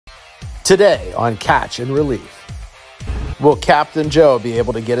Today on Catch and Relief, will Captain Joe be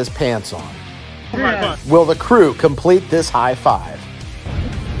able to get his pants on? Will the crew complete this high five?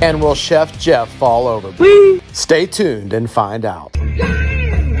 And will Chef Jeff fall over? Stay tuned and find out.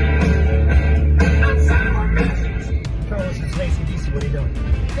 Carlos is AC/DC. What are you doing?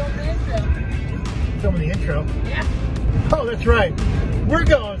 Filming the intro. Filming the intro? Yeah. Oh, that's right. We're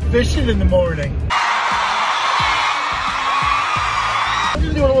going fishing in the morning.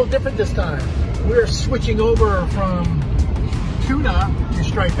 We're doing a little different this time. We're switching over from tuna to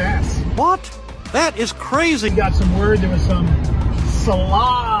striped bass. What? That is crazy. We got some word there was some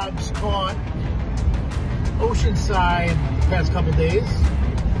slogs caught oceanside the past couple days.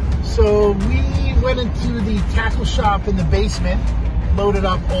 So we went into the tackle shop in the basement, loaded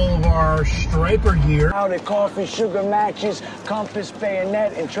up all of our striper gear. Powdered coffee, sugar matches, compass,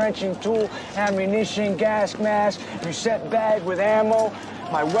 bayonet, entrenching tool, ammunition, gas mask, reset bag with ammo,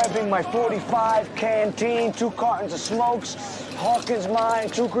 my webbing, my 45, canteen, 2 cartons of smokes, Hawkins mine,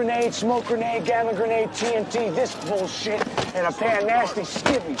 2 grenades, smoke grenade, gamma grenade, TNT, this bullshit, and a pair of nasty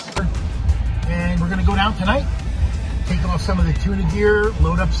skivvies. And we're gonna go down tonight, take off some of the tuna gear,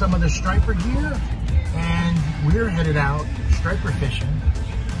 load up some of the striper gear, and we're headed out striper fishing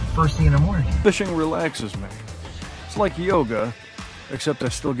first thing in the morning. Fishing relaxes me. It's like yoga, except I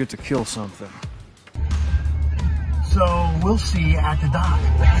still get to kill something. So we'll see you at the dock.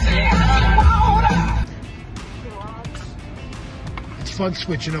 It's fun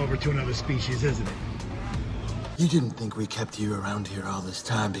switching over to another species, isn't it? You didn't think we kept you around here all this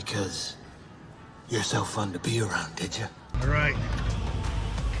time because you're so fun to be around, did you? All right,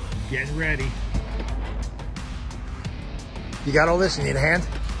 getting ready. You got all this? You need a hand?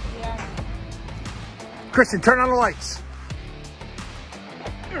 Yeah. Kristen, turn on the lights.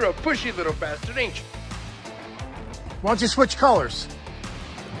 You're a pushy little bastard, ain't you? Why don't you switch colors?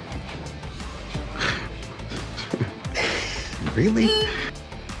 Really?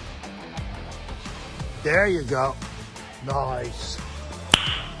 There you go. Nice.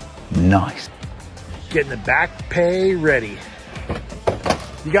 Nice. Getting the back pay ready.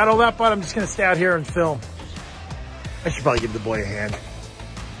 You got all that, bud? I'm just gonna stay out here and film. I should probably give the boy a hand.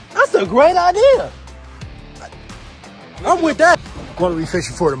 That's a great idea. I'm with that. What are we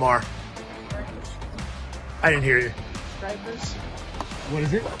fishing for tomorrow? I didn't hear you. Stripers. What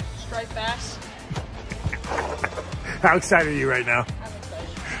is it? Striped bass. How excited are you right now? I'm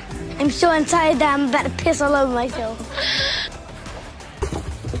excited. I'm so excited that I'm about to piss all over myself.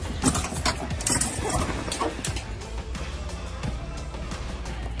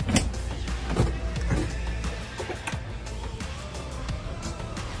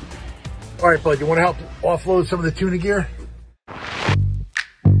 All right, bud, you want to help offload some of the tuna gear?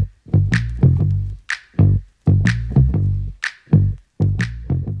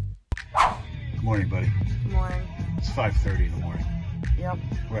 Good morning, buddy. Good morning. It's 5:30 in the morning. Yep.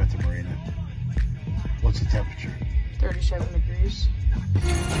 We're at the marina. What's the temperature? 37 degrees.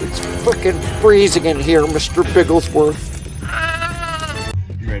 It's frickin' freezing in here, Mr. Bigglesworth.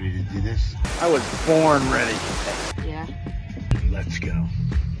 You ready to do this? I was born ready. Yeah. Let's go.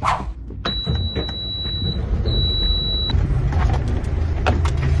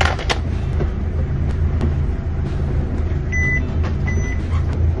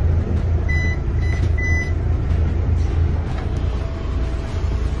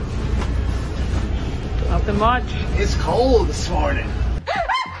 Nothing much. It's cold this morning.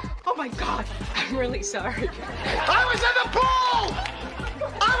 Oh my God. I'm really sorry. I was in the pool!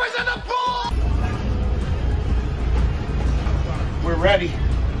 I was in the pool! We're ready.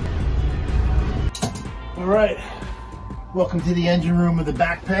 All right. Welcome to the engine room of the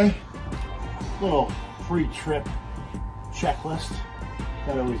back pay. Little pre-trip checklist.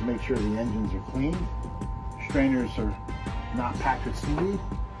 Gotta always make sure the engines are clean. Strainers are not packed with seaweed.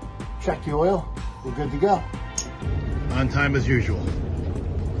 Check the oil. We're good to go. On time as usual.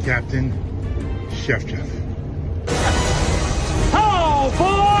 Captain, Chef Jeff. Oh,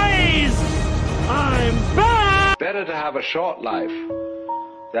 boys! I'm back! Better to have a short life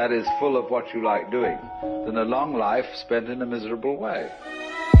that is full of what you like doing than a long life spent in a miserable way.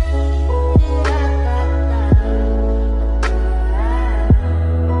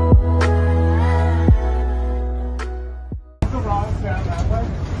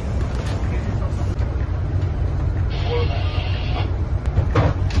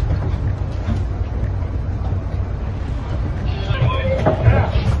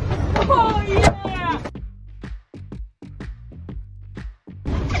 Oh yeah!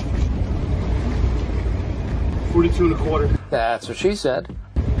 42 and a quarter. That's what she said.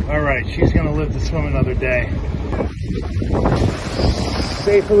 All right, she's gonna live to swim another day.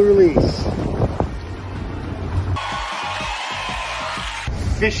 safe for the release.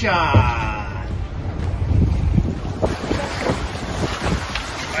 Fish on.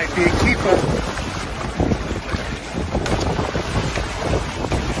 Might be a keeper.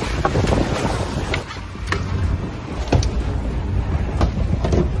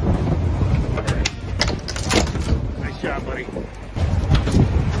 Nice job, buddy.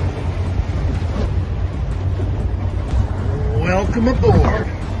 Welcome aboard.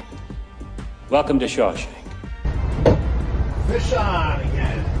 Welcome to Shawshank. Fish on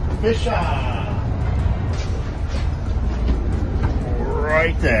again. Fish on.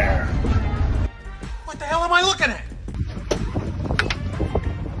 Right there. What the hell am I looking at?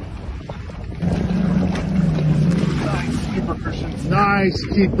 Nice keeper, Christian. Nice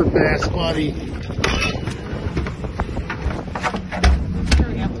keeper bass, buddy.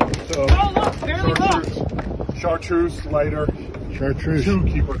 Oh, look, barely hooked. Chartreuse, lighter. Chartreuse. 2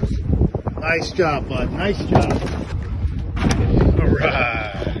 keepers. Nice job, bud. Nice job. All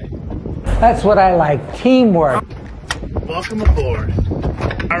right. That's what I like, teamwork. Welcome aboard.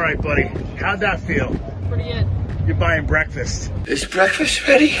 All right, buddy. How'd that feel? Pretty good. You're buying breakfast. Is breakfast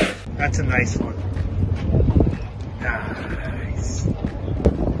ready? That's a nice one. Nice.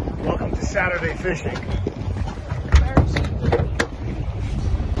 Welcome to Saturday fishing.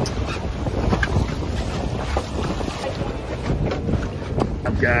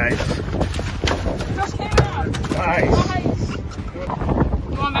 Guys. Just came out. Nice. You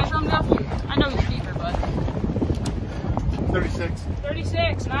want to measure him, Jeff? I know he's deeper, but 36.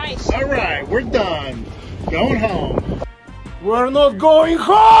 36, nice. All right, we're done. Going home. We're not going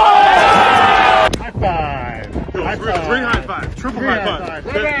home! High five. High Three high fives. Triple high fives.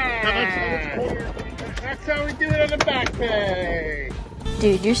 That's how we do it on the back pay.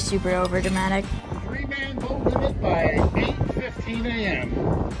 Dude, you're super overdramatic. 3-man boat limit by 8:15 a.m.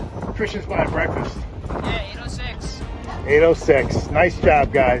 Christian's buying breakfast. Yeah, 806. 8:06. Nice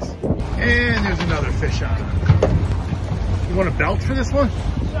job, guys. And there's another fish on. You want a belt for this one?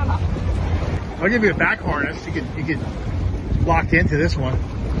 Shut up. I'll give you a back harness. You could lock into this one.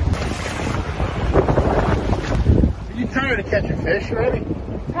 Are you tired of catching fish already?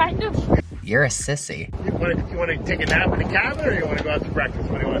 Kind of. You're a sissy. You want to take a nap in the cabin, or you want to go out to breakfast?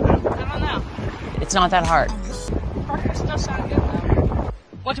 What do you want to do? I don't know. It's not that hard. Breakfast does sound good, though.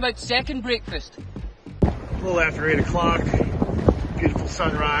 What about second breakfast? A little after 8 o'clock. Beautiful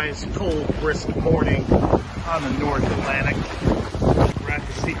sunrise. Cold, brisk morning on the North Atlantic. We're at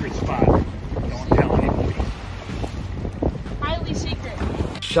the secret spot. Don't tell anybody. Highly secret.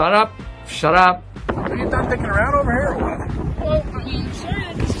 Shut up. Shut up. Are you done thinking around over here, or what? Well, I mean,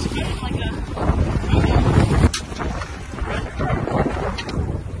 sure, this is kind of like a...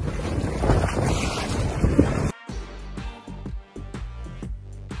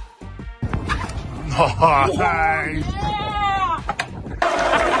 Oh, nice. Yeah.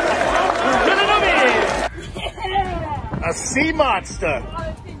 A sea monster. Oh,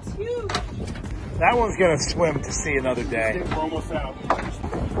 this thing's huge. That one's gonna swim to see another day. We're almost out.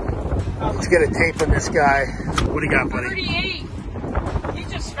 Let's get a tape on this guy. What do you got, buddy? 38. He's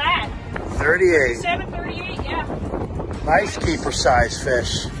just fat. 38. 738, yeah. Nice keeper size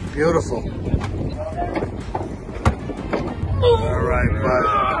fish. Beautiful. All right, bud.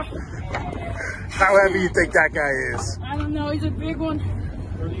 How heavy you think that guy is? I don't know, he's a big one.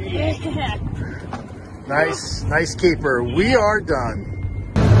 Yeah. Nice keeper. We are done.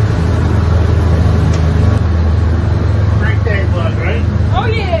 Great day, bud, right? Oh,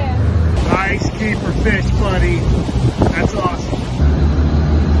 yeah. Nice keeper fish, buddy. That's awesome.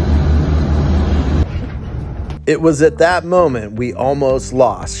 It was at that moment we almost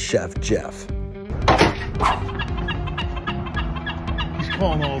lost Chef Jeff. He's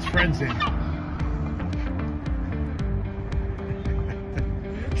calling all his friends in.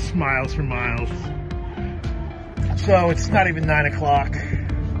 Smiles for miles. So it's not even 9 o'clock.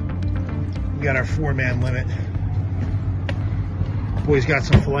 We got our 4-man limit. Boys got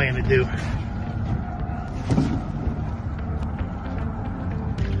some filleting to do.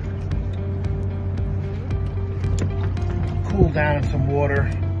 Cool down in some water.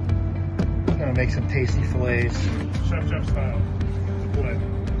 Gonna make some tasty fillets. Chef style.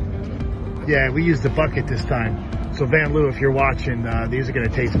 Yeah, we used the bucket this time. So Van Loo, if you're watching, these are gonna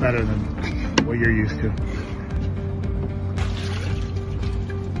taste better than what you're used to.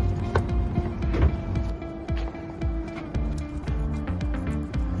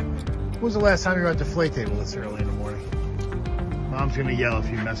 When was the last time you were at the fillet table this early in the morning? Mom's gonna yell if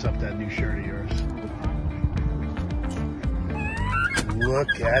you mess up that new shirt of yours.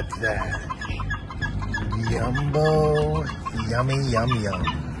 Look at that. Yumbo, Yummy, yum, yum.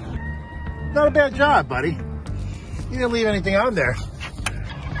 Not a bad job, buddy. You didn't leave anything on there.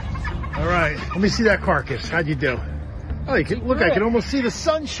 All right, let me see that carcass. How'd you do? Oh, you can, look, I can almost see the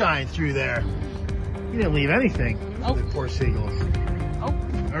sunshine through there. You didn't leave anything. Oh. The poor seagulls. Oh.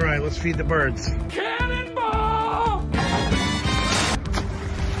 All right, let's feed the birds. Cannonball!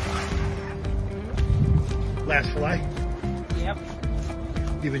 Last fillet? Yep.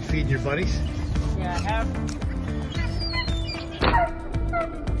 You've been feeding your buddies? Yeah, I have.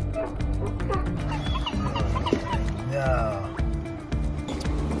 No.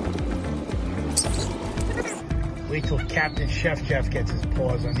 Wait till Captain Chef Jeff gets his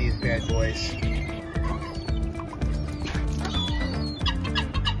paws on these bad boys.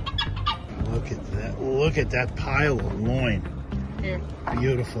 Look at that. Look at that pile of loin. Here.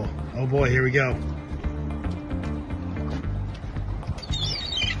 Beautiful. Oh boy, here we go.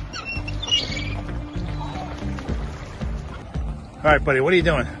 All right, buddy, what are you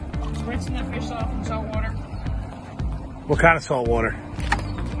doing? Rinsing the fish off in salt water. What kind of salt water?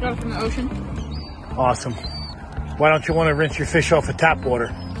 Got it from the ocean. Awesome. Why don't you want to rinse your fish off with tap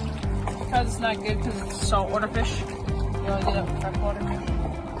water? Because it's not good because it's saltwater fish. You only get it with fresh water.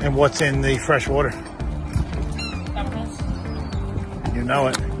 And what's in the fresh water? Chemicals. You know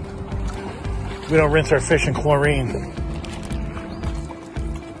it. We don't rinse our fish in chlorine.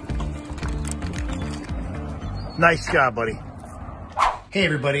 Nice job, buddy. Hey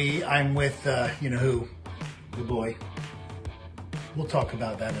everybody, I'm with, you know who, the boy. We'll talk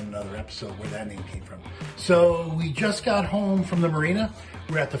about that in another episode where that name came from. So we just got home from the marina.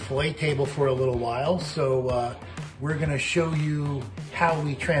 We're at the fillet table for a little while. So we're gonna show you how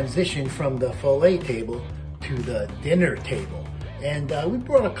we transitioned from the fillet table to the dinner table. And we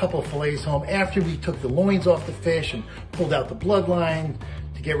brought a couple fillets home after we took the loins off the fish and pulled out the bloodline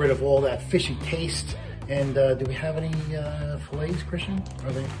to get rid of all that fishy taste. And do we have any fillets, Christian?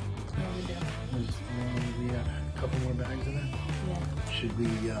 Are they? Yeah, we do. We have a couple more bags of that?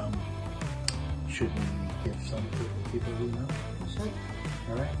 Yeah. Should we give some to people who know? Sure.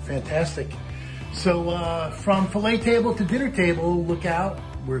 All right, fantastic. So from fillet table to dinner table, look out.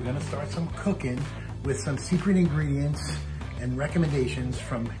 We're gonna start some cooking with some secret ingredients and recommendations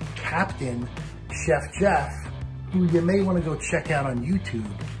from Captain Chef Jeff, who you may wanna go check out on YouTube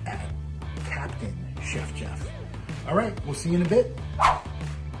at Captain Chef Jeff. All right, we'll see you in a bit.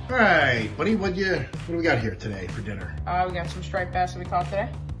 All right, buddy, what do we got here today for dinner? We got some striped bass that we caught today.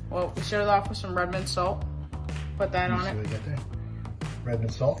 Well, we started off with some red mint salt. Put that on it. What we got there? Red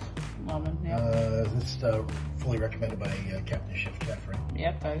mint salt. Lemon, yeah. This is fully recommended by Captain Chef Jeff, right?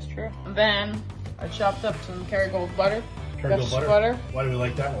 Yep, that is true. And then I chopped up some Kerrygold butter. Kerrygold butter? Why do we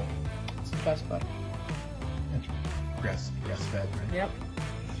like that one? It's the best butter. It's grass fed, right? Yep.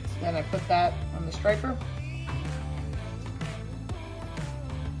 Then I put that on the striper.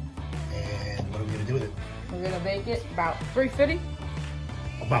 And what are we gonna do with it? We're gonna bake it about 350.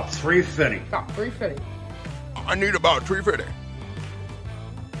 About 350. About 350. I need about 350.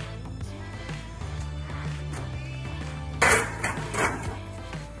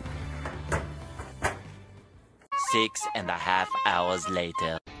 Six and a half hours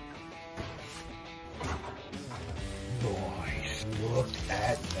later. Boys, look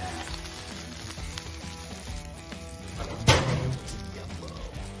at that.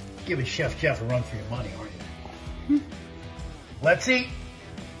 Giving Chef Jeff a run for your money, aren't you? Let's eat.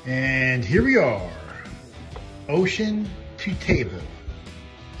 And here we are. Ocean to table.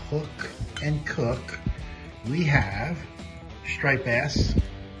 Hook and cook. We have striped bass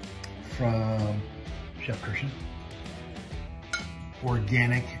from Chef Christian.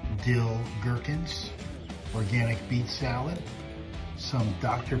 Organic dill gherkins, organic beet salad, some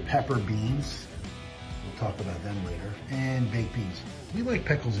Dr. Pepper beans, we'll talk about them later, and baked beans. We like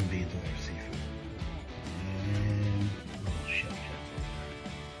pickles and beans with our seafood. And a little Chef Jeff.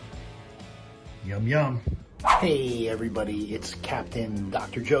 Yum yum. Hey everybody, it's Captain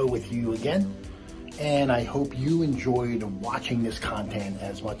Dr. Joe with you again. And I hope you enjoyed watching this content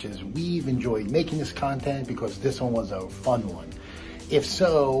as much as we've enjoyed making this content, because this one was a fun one. If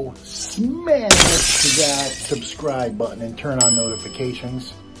so, smash that subscribe button and turn on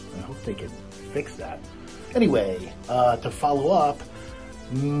notifications. I hope they can fix that. Anyway, to follow up,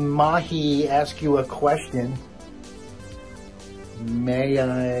 Mahi asked you a question. May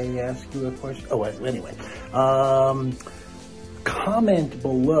I ask you a question? Oh, anyway. Comment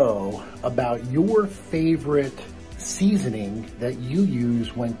below about your favorite seasoning that you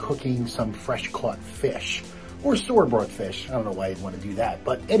use when cooking some fresh caught fish or store-bought fish. I don't know why you'd want to do that,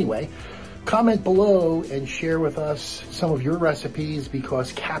 but anyway, Comment below and share with us some of your recipes,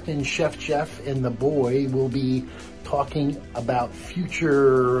 because Captain Chef Jeff and the boy will be talking about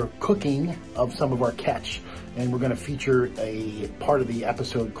future cooking of some of our catch. And we're going to feature a part of the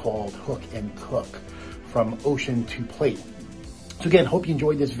episode called Hook and Cook, from ocean to plate. So again, hope you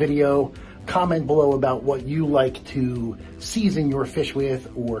enjoyed this video. Comment below about what you like to season your fish with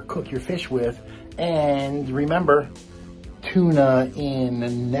or cook your fish with. And remember, tuna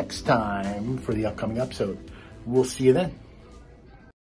in next time for the upcoming episode. We'll see you then.